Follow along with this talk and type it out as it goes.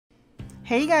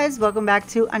Hey guys, welcome back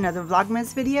to another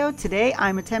Vlogmas video. Today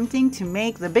I'm attempting to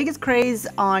make the biggest craze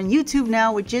on YouTube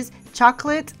now, which is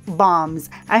chocolate bombs.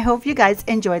 I hope you guys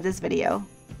enjoyed this video.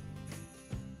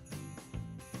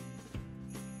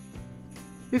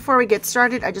 Before we get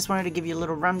started, I just wanted to give you a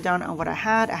little rundown on what I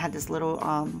had. I had this little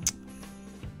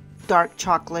dark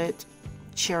chocolate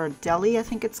Cherardelli, I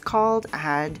think it's called. I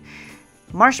had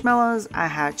marshmallows, I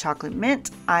had chocolate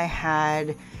mint, I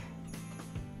had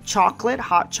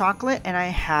hot chocolate, and I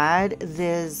had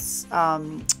this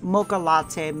mocha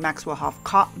latte Maxwell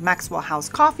House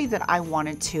coffee that I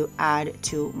wanted to add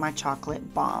to my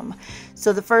chocolate bomb.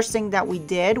 So the first thing that we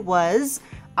did was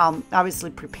obviously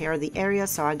prepare the area.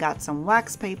 So I got some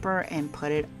wax paper and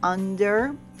put it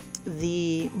under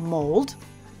the mold.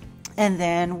 And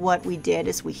then what we did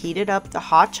is we heated up the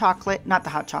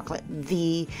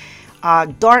the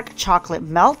dark chocolate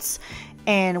melts,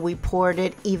 and we poured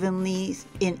it evenly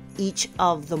in each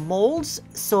of the molds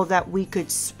so that we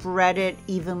could spread it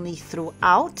evenly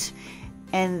throughout.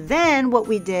 And then what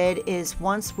we did is,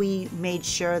 once we made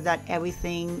sure that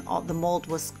everything, the mold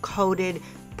was coated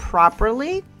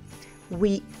properly,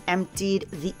 we emptied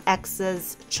the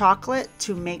excess chocolate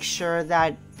to make sure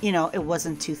that, you know, it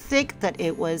wasn't too thick, that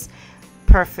it was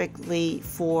perfectly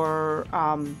for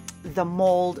the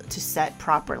mold to set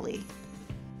properly.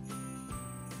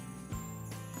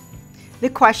 The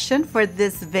question for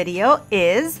this video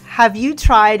is, have you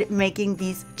tried making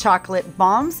these chocolate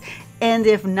bombs? And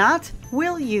if not,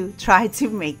 will you try to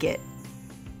make it?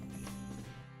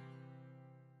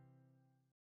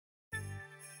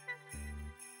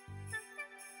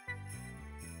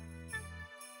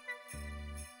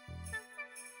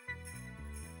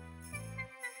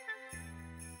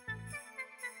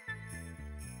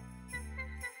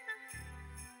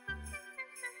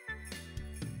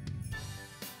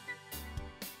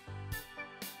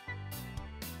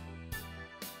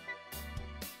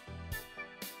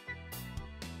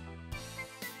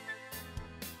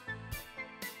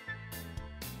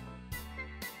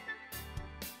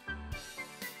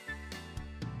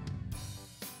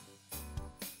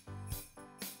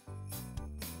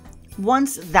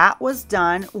 Once that was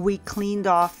done, we cleaned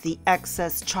off the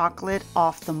excess chocolate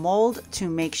off the mold to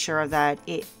make sure that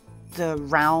the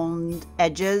round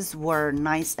edges were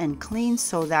nice and clean,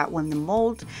 so that when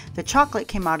the chocolate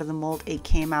came out of the mold, it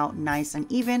came out nice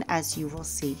and even, as you will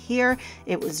see here.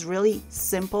 It was really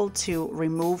simple to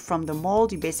remove from the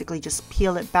mold. You basically just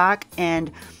peel it back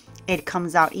and it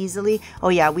comes out easily. Oh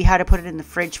yeah, we had to put it in the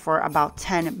fridge for about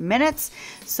 10 minutes.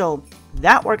 So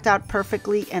that worked out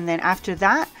perfectly. And then after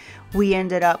that, we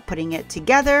ended up putting it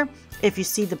together. If you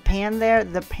see the pan there,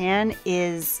 the pan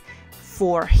is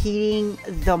for heating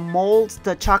the molds,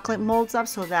 the chocolate molds up,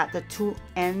 so that the two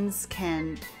ends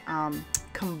can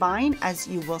combine, as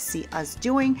you will see us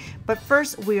doing. But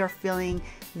first, we are filling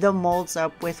the molds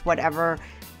up with whatever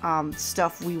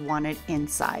stuff we wanted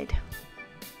inside.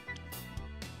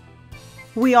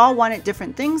 We all wanted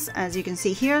different things, as you can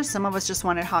see here. Some of us just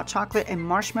wanted hot chocolate and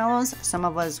marshmallows. Some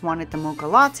of us wanted the mocha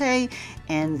latte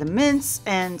and the mints.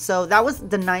 And so that was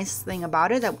the nice thing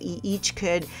about it, that we each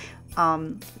could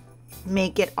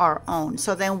make it our own.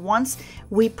 So then once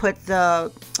we put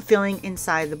the filling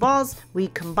inside the balls, we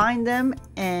combined them,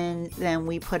 and then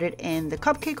we put it in the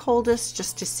cupcake holders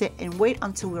just to sit and wait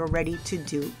until we were ready to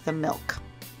do the milk.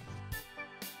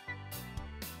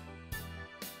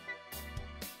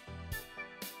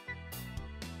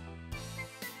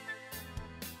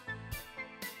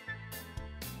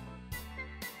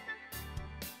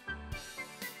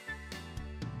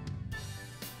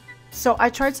 So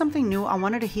I tried something new. I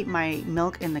wanted to heat my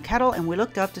milk in the kettle, and we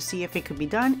looked up to see if it could be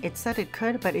done. It said it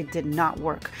could, but it did not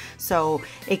work. So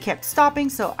it kept stopping.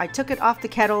 So I took it off the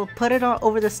kettle, put it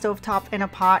over the stovetop in a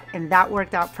pot, and that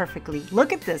worked out perfectly.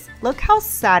 Look at this. Look how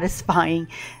satisfying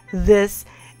this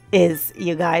is,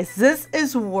 you guys. This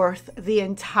is worth the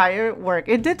entire work.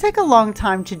 It did take a long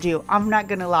time to do, I'm not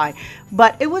gonna lie,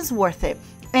 but it was worth it.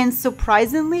 And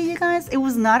surprisingly, you guys, it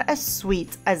was not as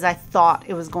sweet as I thought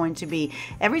it was going to be.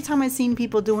 Every time I've seen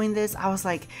people doing this, I was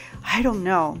like, I don't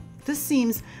know, this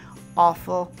seems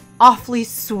awfully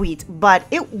sweet, but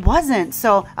it wasn't.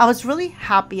 So I was really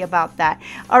happy about that.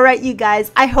 All right, you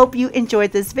guys, I hope you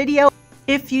enjoyed this video.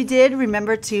 If you did,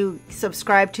 remember to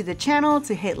subscribe to the channel,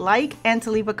 to hit like, and to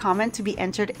leave a comment to be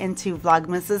entered into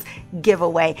Vlogmas's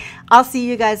giveaway. I'll see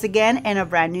you guys again in a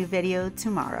brand new video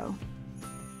tomorrow.